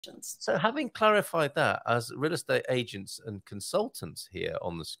So having clarified that, as real estate agents and consultants here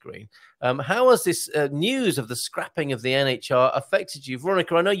on the screen, how has this news of the scrapping of the NHR affected you?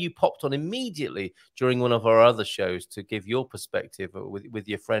 Veronica, I know you popped on immediately during one of our other shows to give your perspective with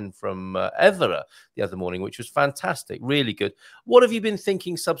your friend from Evora the other morning, which was fantastic, really good. What have you been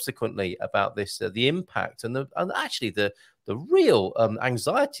thinking subsequently about this, the impact and actually the real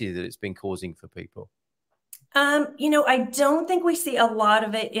anxiety that it's been causing for people? You know, I don't think we see a lot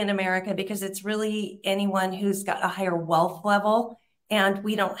of it in America because it's really anyone who's got a higher wealth level, and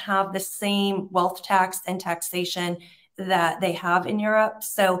we don't have the same wealth tax and taxation that they have in Europe.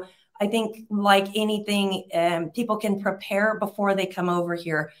 So I think, like anything, people can prepare before they come over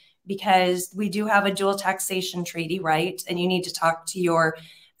here, because we do have a dual taxation treaty, right? And you need to talk to your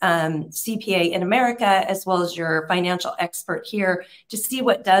CPA in America as well as your financial expert here to see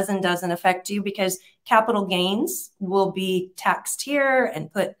what does and doesn't affect you, because capital gains will be taxed here and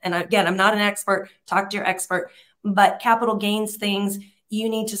again, I'm not an expert, talk to your expert, but capital gains things, you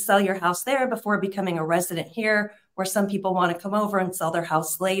need to sell your house there before becoming a resident here, where some people want to come over and sell their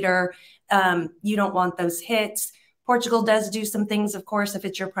house later. You don't want those hits. Portugal does do some things, of course, if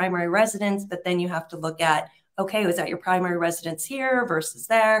it's your primary residence, but then you have to look at, okay, was that your primary residence here versus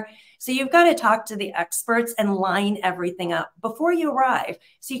there? So you've got to talk to the experts and line everything up before you arrive.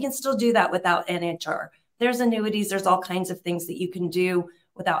 So you can still do that without NHR. There's annuities, there's all kinds of things that you can do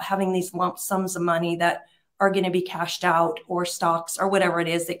without having these lump sums of money that are going to be cashed out, or stocks or whatever it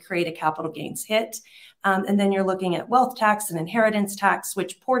is that create a capital gains hit. And then you're looking at wealth tax and inheritance tax,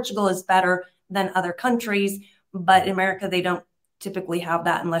 which Portugal is better than other countries, but in America, they don't typically have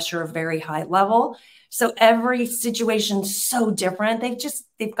that unless you're a very high level. So every situation's so different.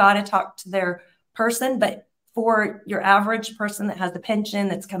 They've got to talk to their person. But for your average person that has a pension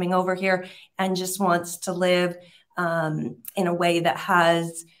that's coming over here and just wants to live in a way that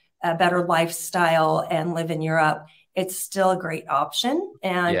has a better lifestyle and live in Europe, it's still a great option,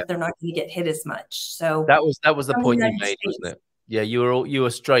 and they're not going to get hit as much. So that was the point you made, wasn't it? Yeah, you were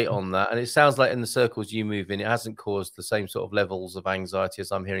straight on that, and it sounds like in the circles you move in, it hasn't caused the same sort of levels of anxiety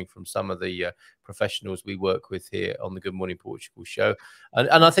as I'm hearing from some of the professionals we work with here on the Good Morning Portugal show.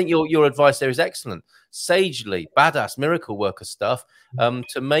 And I think your advice there is excellent, sagely, badass miracle worker stuff,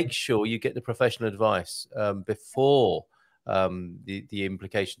 to make sure you get the professional advice before the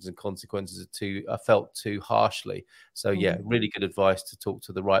implications and consequences are felt too harshly. So yeah, really good advice to talk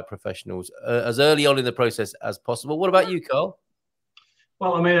to the right professionals as early on in the process as possible. What about you, Carl?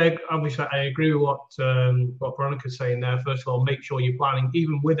 Well, I mean, obviously, I agree with what Veronica's saying there. First of all, make sure you're planning.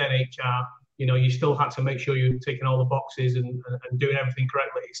 Even with NHR, you know, you still had to make sure you're ticking all the boxes and doing everything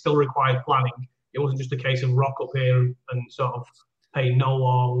correctly. It still required planning. It wasn't just a case of rock up here and sort of pay no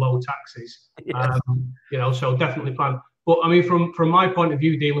or low taxes. Yes. You know, so definitely plan. But I mean, from my point of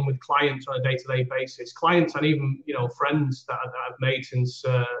view, dealing with clients on a day-to-day basis, clients and even, you know, friends that I've made since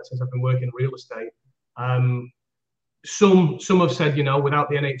I've been working in real estate. Some have said, you know, without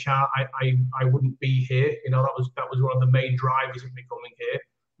the NHR, I wouldn't be here. You know, that was one of the main drivers of me coming here.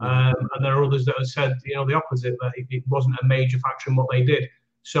 And there are others that have said, you know, the opposite, that it wasn't a major factor in what they did.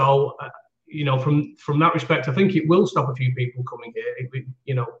 So, you know, from that respect, I think it will stop a few people coming here.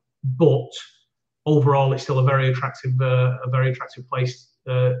 You know, but overall, it's still a very attractive place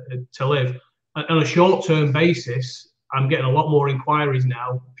to live. On a short-term basis, I'm getting a lot more inquiries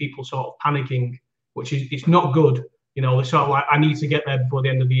now. People sort of panicking, which is it's not good. You know, they're sort of like, I need to get there before the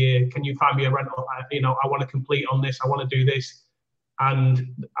end of the year. Can you find me a rental? You know, I want to complete on this. I want to do this. And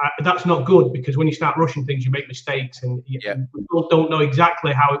that's not good, because when you start rushing things, you make mistakes, and you don't know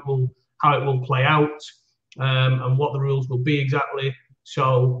exactly how it will play out, and what the rules will be exactly.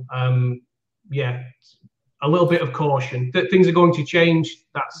 So, yeah, a little bit of caution. Things are going to change.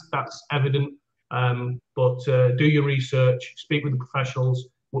 That's evident. But do your research. Speak with the professionals.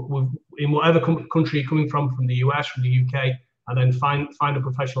 In whatever country you're coming from the US, from the UK, and then find a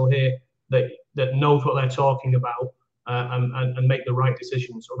professional here that knows what they're talking about, and make the right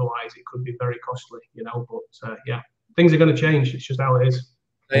decisions. Otherwise, it could be very costly, you know. But yeah, things are going to change. It's just how it is.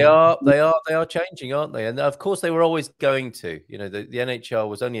 They are changing, aren't they? And of course, they were always going to. You know, the NHR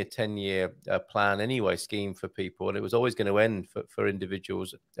was only a 10-year plan anyway, scheme for people, and it was always going to end for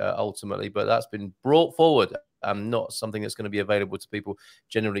individuals ultimately. But that's been brought forward. Not something that's going to be available to people,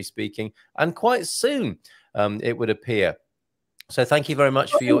 generally speaking, and quite soon, it would appear. So thank you very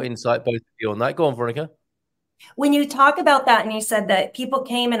much for your insight, both of you, on that. Go on, Veronica. When you talk about that, and you said that people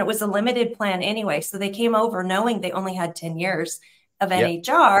came and it was a limited plan anyway, so they came over knowing they only had 10 years of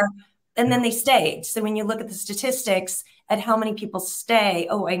NHR, and then they stayed. So when you look at the statistics at how many people stay,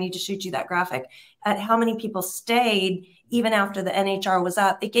 oh, I need to shoot you that graphic, at how many people stayed, even after the NHR was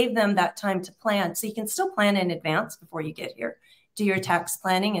up, it gave them that time to plan. So you can still plan in advance before you get here. Do your tax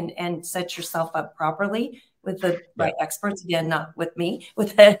planning and set yourself up properly with the right experts. Again, not with me,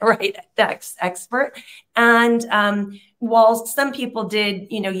 with the right tax expert. And while some people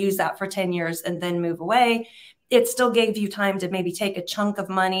did, use that for 10 years and then move away, it still gave you time to maybe take a chunk of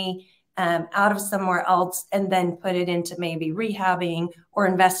money out of somewhere else and then put it into maybe rehabbing or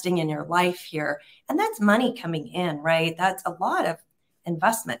investing in your life here. And that's money coming in, right? That's a lot of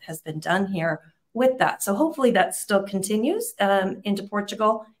investment has been done here with that. So hopefully that still continues into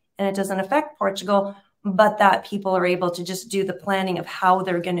Portugal and it doesn't affect Portugal, but that people are able to just do the planning of how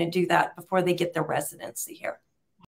they're going to do that before they get their residency here.